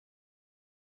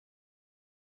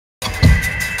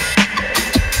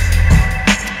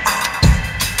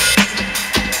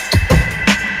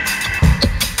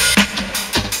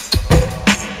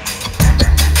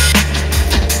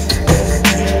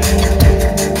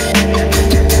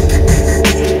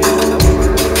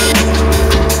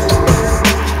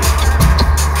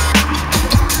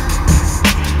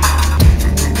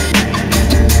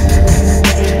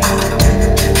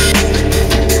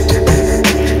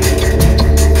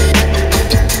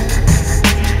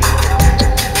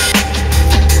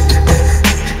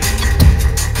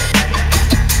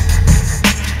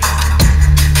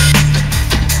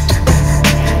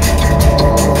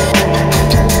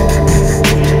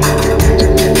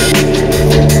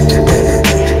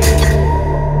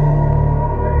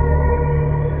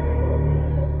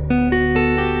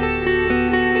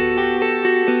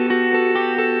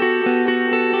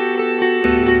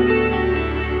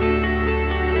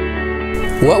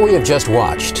What we have just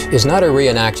watched is not a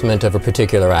reenactment of a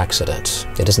particular accident.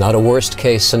 It is not a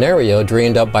worst-case scenario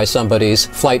dreamed up by somebody's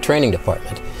flight training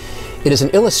department. It is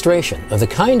an illustration of the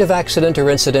kind of accident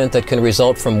or incident that can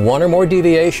result from one or more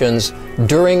deviations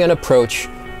during an approach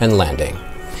and landing.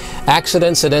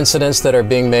 Accidents and incidents that are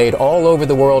being made all over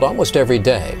the world almost every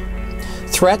day.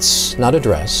 Threats not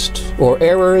addressed or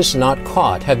errors not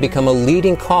caught have become a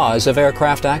leading cause of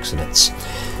aircraft accidents.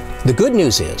 The good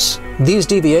news is, these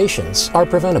deviations are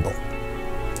preventable.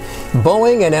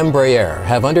 Boeing and Embraer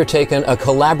have undertaken a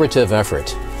collaborative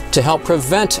effort to help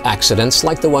prevent accidents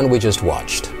like the one we just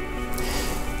watched.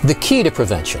 The key to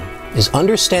prevention is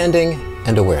understanding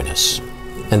and awareness,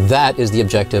 and that is the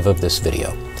objective of this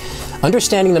video.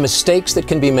 Understanding the mistakes that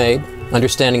can be made,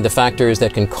 understanding the factors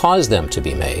that can cause them to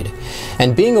be made,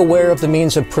 and being aware of the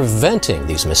means of preventing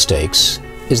these mistakes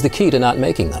is the key to not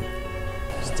making them.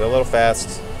 Still a little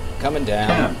fast. Coming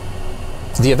down.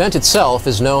 The event itself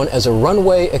is known as a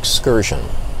runway excursion.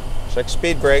 Check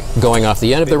speed brake. Going off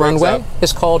the end of the runway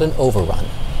is called an overrun.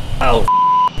 Oh,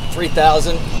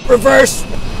 3,000. Reverse!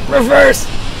 Reverse!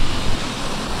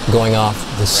 Going off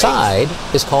the side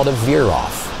is called a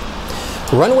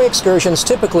veer-off. Runway excursions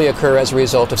typically occur as a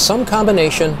result of some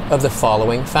combination of the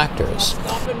following factors.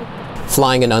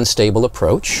 Flying an unstable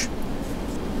approach,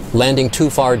 landing too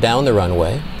far down the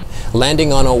runway,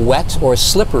 landing on a wet or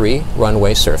slippery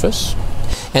runway surface,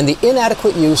 and the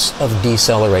inadequate use of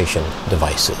deceleration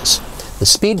devices. The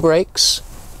speed brakes,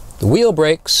 the wheel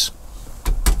brakes,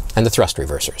 and the thrust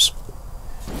reversers.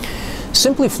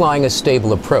 Simply flying a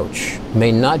stable approach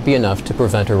may not be enough to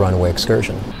prevent a runway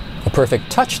excursion. A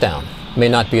perfect touchdown may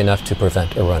not be enough to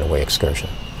prevent a runway excursion.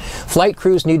 Flight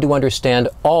crews need to understand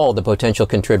all the potential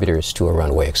contributors to a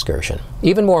runway excursion.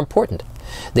 Even more important,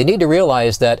 they need to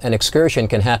realize that an excursion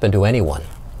can happen to anyone.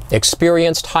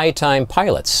 Experienced high-time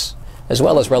pilots, as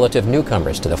well as relative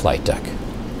newcomers to the flight deck.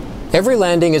 Every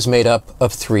landing is made up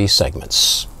of 3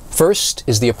 segments. First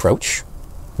is the approach.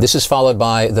 This is followed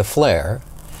by the flare.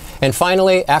 And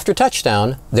finally, after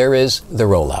touchdown, there is the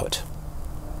rollout.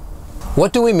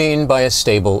 What do we mean by a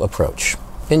stable approach?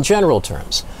 In general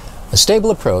terms, a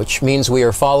stable approach means we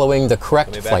are following the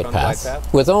correct flight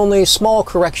path with only small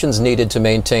corrections needed to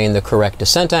maintain the correct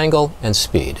descent angle and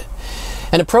speed.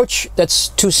 An approach that's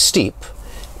too steep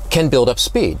can build up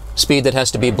speed that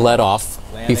has to be bled off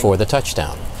before the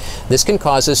touchdown. This can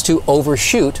cause us to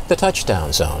overshoot the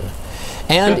touchdown zone.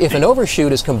 And if an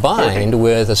overshoot is combined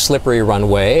with a slippery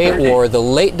runway or the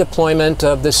late deployment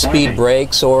of the speed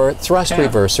brakes or thrust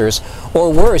reversers,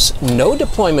 or worse, no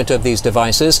deployment of these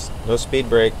devices, no speed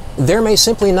brake, there may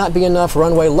simply not be enough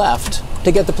runway left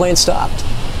to get the plane stopped.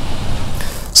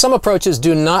 Some approaches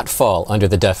do not fall under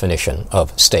the definition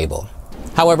of stable.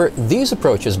 However, these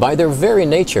approaches, by their very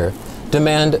nature,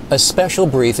 demand a special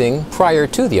briefing prior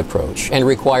to the approach and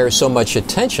require so much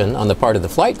attention on the part of the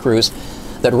flight crews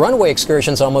that runway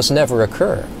excursions almost never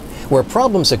occur. Where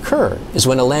problems occur is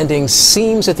when a landing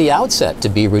seems at the outset to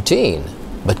be routine,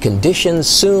 but conditions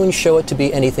soon show it to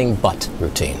be anything but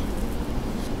routine.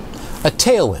 A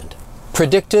tailwind,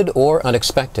 predicted or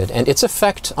unexpected, and its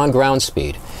effect on ground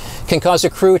speed can cause a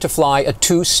crew to fly a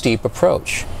too steep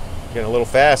approach. Getting a little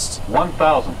fast.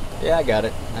 1,000. Yeah, I got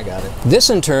it. This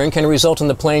in turn can result in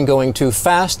the plane going too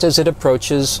fast as it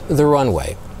approaches the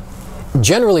runway.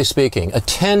 Generally speaking, a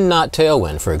 10-knot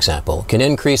tailwind, for example, can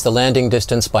increase the landing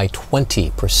distance by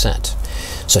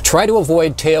 20%. So try to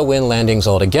avoid tailwind landings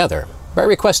altogether by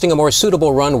requesting a more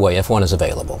suitable runway if one is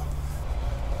available.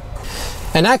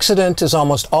 An accident is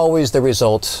almost always the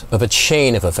result of a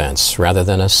chain of events rather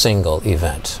than a single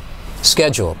event.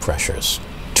 Schedule pressures,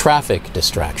 traffic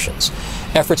distractions,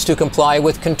 efforts to comply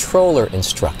with controller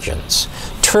instructions,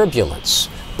 turbulence,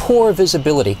 poor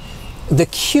visibility. The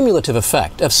cumulative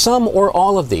effect of some or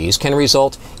all of these can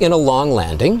result in a long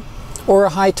landing or a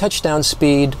high touchdown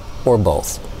speed or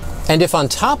both. And if on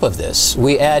top of this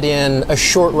we add in a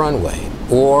short runway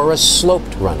or a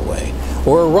sloped runway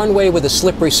or a runway with a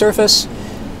slippery surface,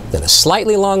 then a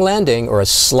slightly long landing or a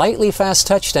slightly fast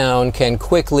touchdown can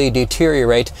quickly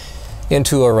deteriorate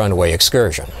into a runway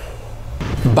excursion.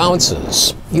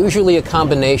 Bounces, usually a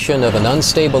combination of an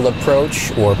unstable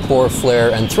approach or poor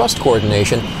flare and thrust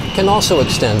coordination, can also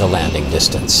extend the landing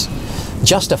distance.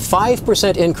 Just a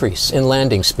 5% increase in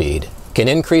landing speed can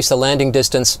increase the landing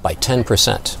distance by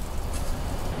 10%.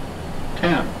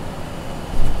 10.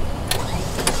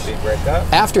 Speed brake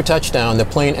up. After touchdown, the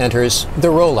plane enters the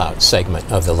rollout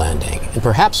segment of the landing. And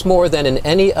perhaps more than in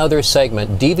any other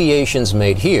segment, deviations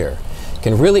made here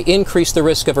can really increase the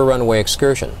risk of a runway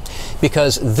excursion,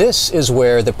 because this is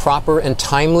where the proper and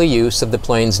timely use of the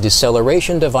plane's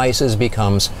deceleration devices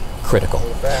becomes critical.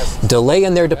 Delay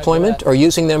in their deployment or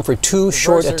using them for too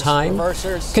short a time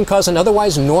can cause an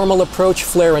otherwise normal approach,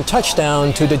 flare, and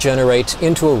touchdown to degenerate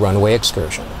into a runway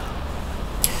excursion.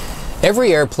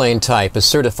 Every airplane type is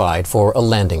certified for a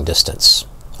landing distance.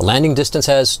 A landing distance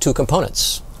has two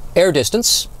components: air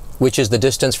distance, which is the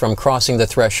distance from crossing the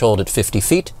threshold at 50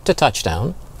 feet to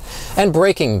touchdown, and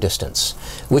braking distance,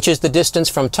 which is the distance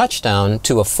from touchdown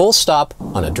to a full stop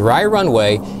on a dry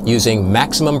runway using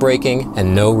maximum braking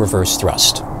and no reverse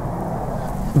thrust.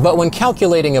 But when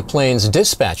calculating a plane's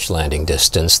dispatch landing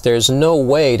distance, there's no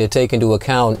way to take into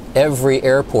account every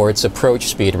airport's approach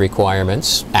speed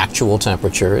requirements, actual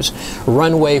temperatures,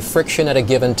 runway friction at a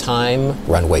given time,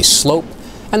 runway slope,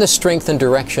 and the strength and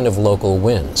direction of local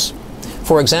winds.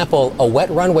 For example, a wet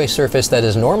runway surface that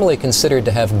is normally considered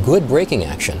to have good braking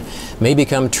action may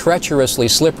become treacherously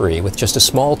slippery with just a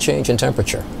small change in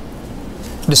temperature.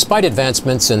 Despite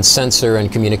advancements in sensor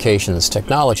and communications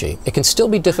technology, it can still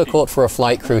be difficult for a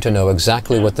flight crew to know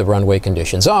exactly what the runway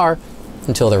conditions are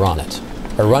until they're on it.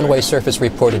 A runway surface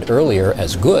reported earlier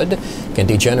as good can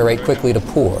degenerate quickly to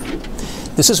poor.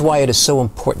 This is why it is so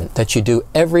important that you do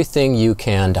everything you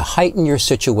can to heighten your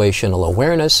situational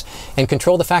awareness and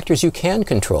control the factors you can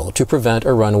control to prevent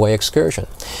a runway excursion.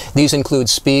 These include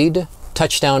speed,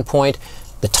 touchdown point,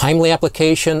 the timely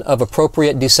application of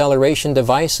appropriate deceleration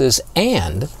devices,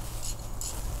 and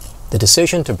the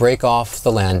decision to break off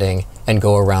the landing and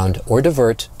go around or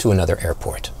divert to another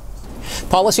airport.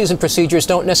 Policies and procedures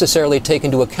don't necessarily take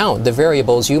into account the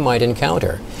variables you might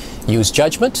encounter. Use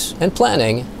judgment and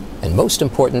planning, and most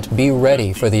important, be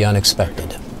ready for the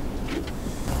unexpected.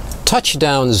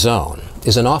 Touchdown zone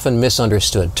is an often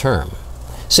misunderstood term.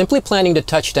 Simply planning to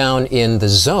touch down in the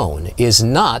zone is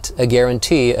not a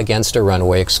guarantee against a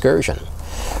runway excursion.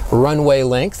 Runway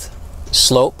length,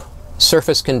 slope,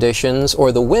 surface conditions,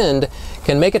 or the wind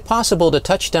can make it possible to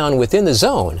touch down within the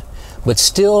zone, but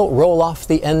still roll off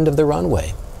the end of the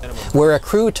runway. Where a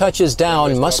crew touches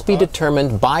down must be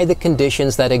determined by the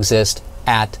conditions that exist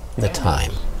at the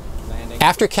time.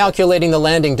 After calculating the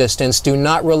landing distance, do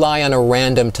not rely on a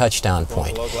random touchdown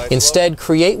point. Instead,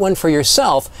 create one for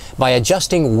yourself by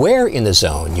adjusting where in the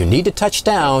zone you need to touch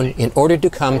down in order to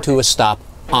come to a stop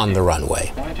on the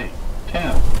runway.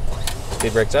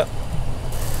 Speed brakes up.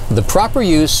 The proper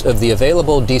use of the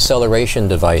available deceleration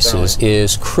devices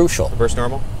is crucial Reverse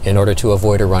normal. in order to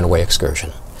avoid a runway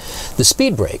excursion. The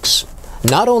speed brakes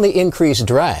not only increase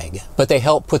drag, but they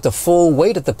help put the full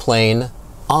weight of the plane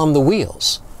on the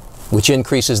wheels, which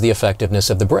increases the effectiveness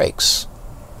of the brakes.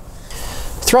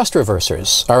 Thrust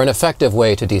reversers are an effective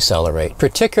way to decelerate,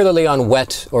 particularly on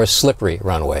wet or slippery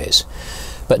runways.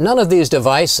 But none of these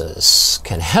devices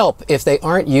can help if they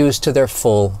aren't used to their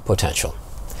full potential.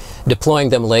 Deploying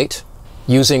them late,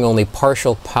 using only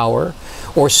partial power,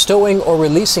 or stowing or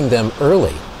releasing them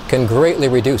early can greatly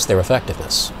reduce their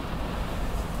effectiveness.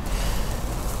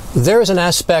 There is an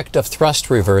aspect of thrust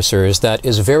reversers that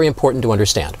is very important to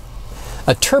understand.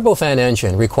 A turbofan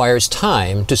engine requires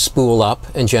time to spool up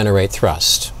and generate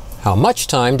thrust. How much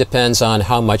time depends on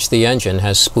how much the engine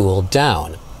has spooled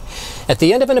down. At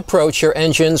the end of an approach, your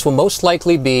engines will most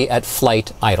likely be at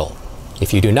flight idle.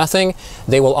 If you do nothing,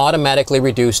 they will automatically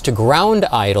reduce to ground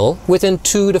idle within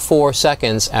 2 to 4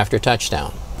 seconds after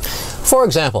touchdown. For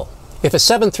example, if a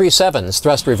 737's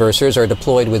thrust reversers are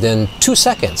deployed within 2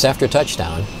 seconds after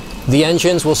touchdown, the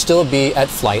engines will still be at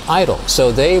flight idle,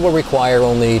 so they will require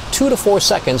only 2 to 4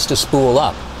 seconds to spool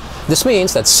up. This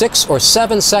means that 6 or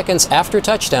 7 seconds after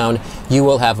touchdown, you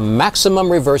will have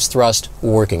maximum reverse thrust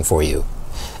working for you.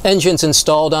 Engines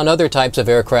installed on other types of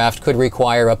aircraft could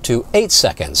require up to 8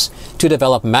 seconds to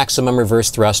develop maximum reverse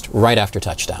thrust right after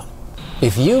touchdown.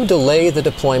 If you delay the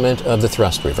deployment of the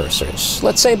thrust reversers,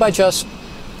 let's say by just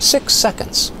 6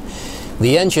 seconds,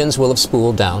 the engines will have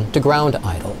spooled down to ground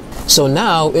idle. So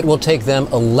now it will take them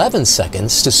 11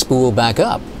 seconds to spool back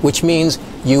up, which means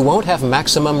you won't have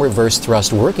maximum reverse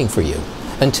thrust working for you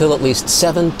until at least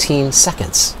 17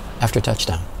 seconds after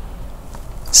touchdown.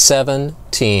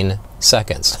 17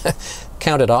 seconds.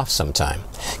 Count it off sometime.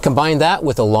 Combine that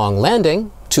with a long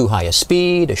landing, too high a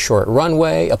speed, a short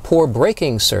runway, a poor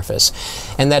braking surface,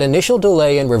 and that initial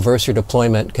delay in reverser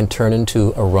deployment can turn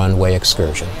into a runway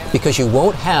excursion because you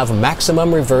won't have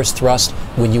maximum reverse thrust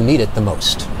when you need it the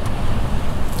most.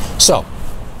 So,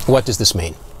 what does this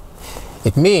mean?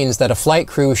 It means that a flight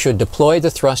crew should deploy the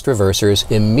thrust reversers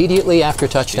immediately after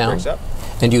touchdown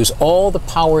and use all the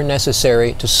power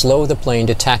necessary to slow the plane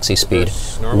to taxi speed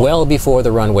well before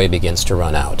the runway begins to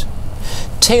run out.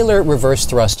 Tailor reverse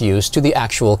thrust use to the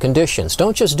actual conditions.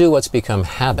 Don't just do what's become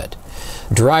habit.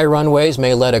 Dry runways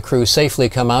may let a crew safely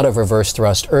come out of reverse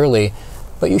thrust early,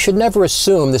 but you should never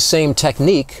assume the same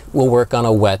technique will work on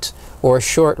a wet or a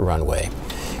short runway.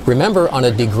 Remember, on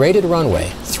a degraded runway,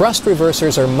 thrust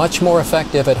reversers are much more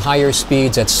effective at higher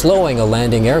speeds at slowing a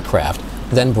landing aircraft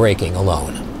than braking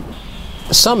alone.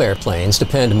 Some airplanes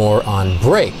depend more on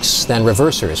brakes than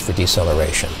reversers for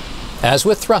deceleration. As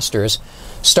with thrusters,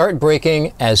 start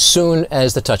braking as soon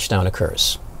as the touchdown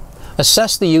occurs.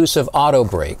 Assess the use of auto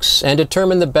brakes and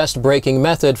determine the best braking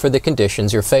method for the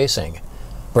conditions you're facing.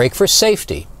 Brake for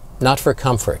safety, not for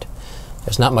comfort.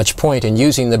 There's not much point in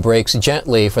using the brakes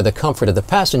gently for the comfort of the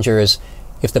passengers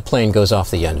if the plane goes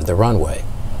off the end of the runway.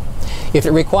 If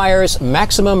it requires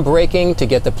maximum braking to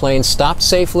get the plane stopped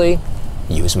safely,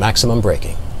 use maximum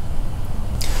braking.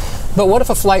 But what if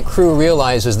a flight crew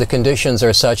realizes the conditions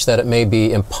are such that it may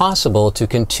be impossible to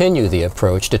continue the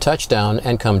approach to touchdown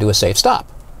and come to a safe stop?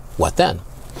 What then?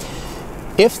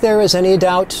 If there is any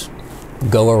doubt,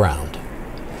 go around.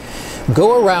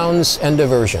 Go-arounds and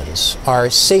diversions are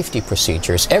safety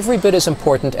procedures every bit as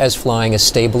important as flying a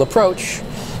stable approach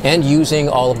and using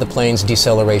all of the plane's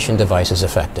deceleration devices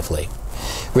effectively.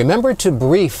 Remember to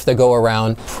brief the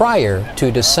go-around prior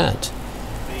to descent.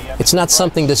 It's not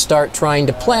something to start trying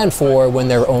to plan for when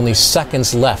there are only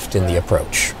seconds left in the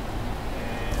approach.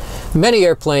 Many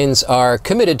airplanes are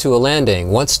committed to a landing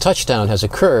once touchdown has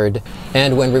occurred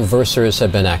and when reversers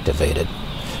have been activated.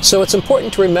 So it's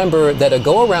important to remember that a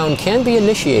go-around can be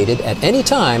initiated at any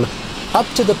time up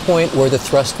to the point where the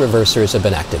thrust reversers have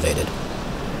been activated.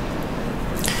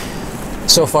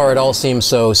 So far it all seems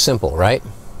so simple, right?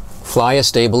 Fly a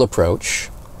stable approach,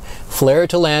 flare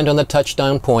to land on the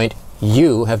touchdown point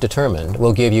you have determined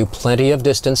will give you plenty of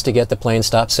distance to get the plane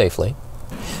stopped safely.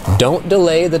 Don't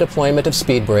delay the deployment of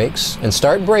speed brakes and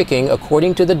start braking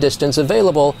according to the distance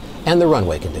available and the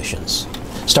runway conditions.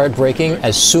 Start braking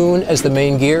as soon as the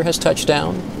main gear has touched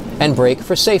down and brake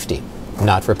for safety,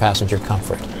 not for passenger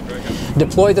comfort.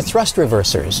 Deploy the thrust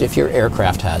reversers if your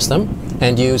aircraft has them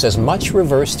and use as much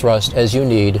reverse thrust as you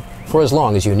need for as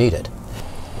long as you need it.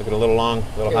 Look at a little long,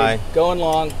 a little high. Going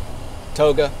long,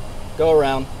 toga, go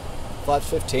around, flaps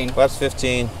 15. Flaps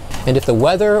 15. And if the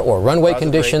weather or runway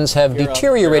conditions have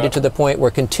deteriorated to the point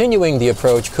where continuing the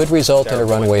approach could result in a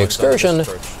runway excursion,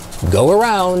 go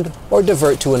around or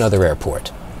divert to another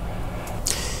airport.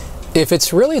 If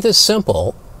it's really this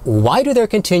simple, why do there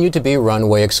continue to be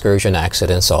runway excursion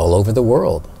accidents all over the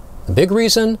world? The big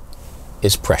reason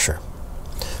is pressure.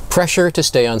 Pressure to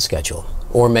stay on schedule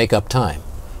or make up time.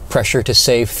 Pressure to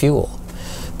save fuel.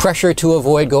 Pressure to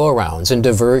avoid go-arounds and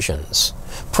diversions.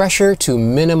 Pressure to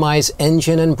minimize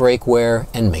engine and brake wear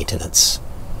and maintenance.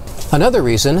 Another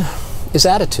reason is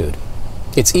attitude.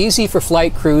 It's easy for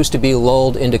flight crews to be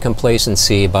lulled into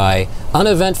complacency by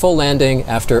uneventful landing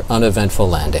after uneventful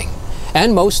landing.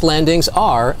 And most landings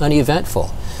are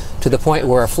uneventful, to the point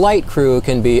where a flight crew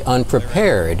can be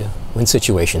unprepared when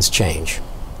situations change.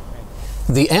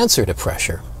 The answer to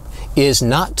pressure is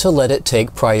not to let it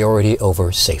take priority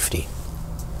over safety.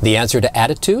 The answer to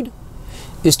attitude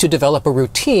is to develop a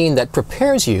routine that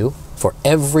prepares you for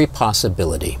every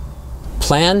possibility.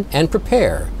 Plan and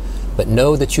prepare, but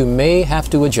know that you may have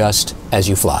to adjust as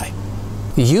you fly.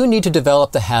 You need to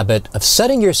develop the habit of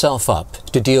setting yourself up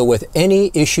to deal with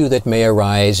any issue that may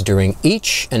arise during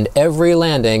each and every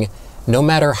landing, no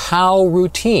matter how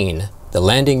routine the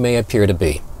landing may appear to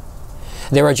be.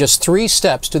 There are just 3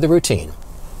 steps to the routine: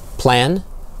 plan,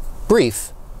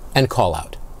 brief, and call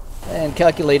out. And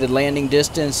calculated landing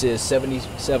distance is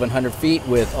 7,700 feet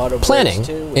with auto brakes Planning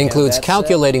too. includes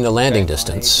calculating the landing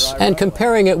distance and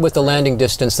comparing it with the landing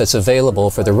distance that's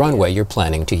available for the runway you're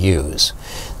planning to use.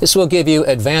 This will give you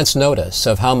advance notice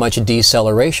of how much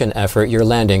deceleration effort your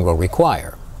landing will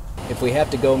require. If we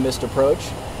have to go missed approach,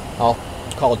 I'll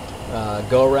call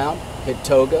go around, hit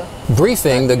toga.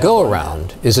 Briefing the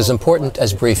go-around is as important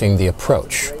as briefing the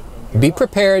approach. Be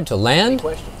prepared to land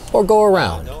or go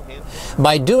around.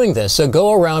 By doing this, a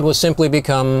go-around will simply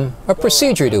become a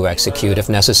procedure to execute if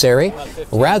necessary,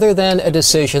 rather than a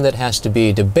decision that has to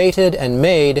be debated and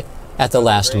made at the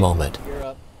last moment.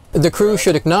 The crew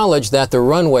should acknowledge that the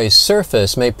runway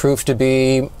surface may prove to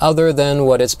be other than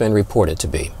what it's been reported to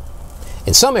be.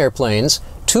 In some airplanes,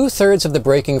 2/3 of the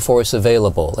braking force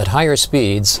available at higher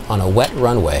speeds on a wet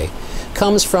runway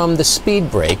comes from the speed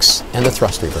brakes and the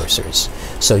thrust reversers,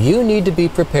 so you need to be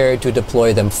prepared to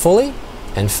deploy them fully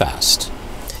and fast.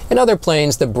 In other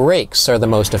planes, the brakes are the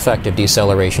most effective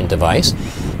deceleration device,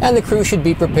 and the crew should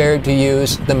be prepared to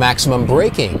use the maximum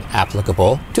braking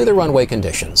applicable to the runway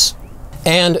conditions.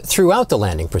 And throughout the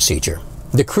landing procedure,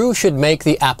 The crew should make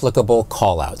the applicable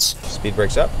callouts, Speed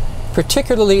brakes up.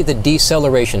 particularly the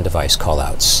deceleration device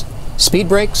callouts. Speed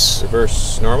brakes,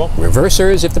 Reverse normal.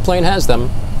 reversers if the plane has them,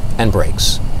 and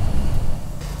brakes.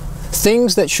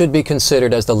 Things that should be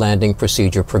considered as the landing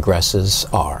procedure progresses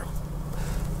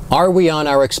are we on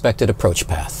our expected approach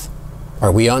path?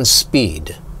 Are we on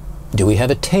speed? Do we have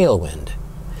a tailwind?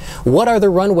 What are the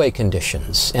runway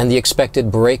conditions and the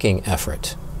expected braking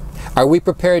effort? Are we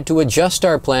prepared to adjust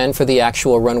our plan for the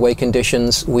actual runway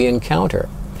conditions we encounter?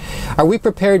 Are we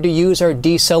prepared to use our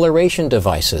deceleration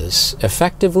devices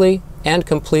effectively and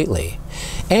completely?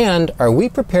 And are we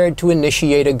prepared to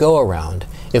initiate a go-around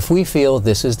if we feel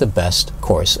this is the best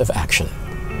course of action?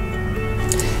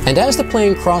 And as the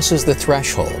plane crosses the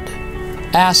threshold,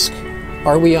 ask,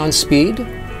 are we on speed?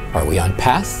 Are we on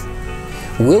path?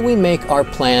 Will we make our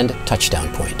planned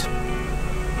touchdown point?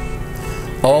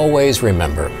 Always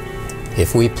remember,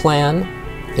 if we plan,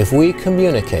 if we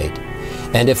communicate,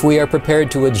 and if we are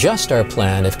prepared to adjust our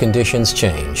plan if conditions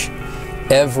change,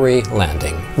 every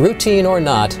landing, routine or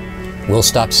not, will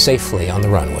stop safely on the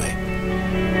runway.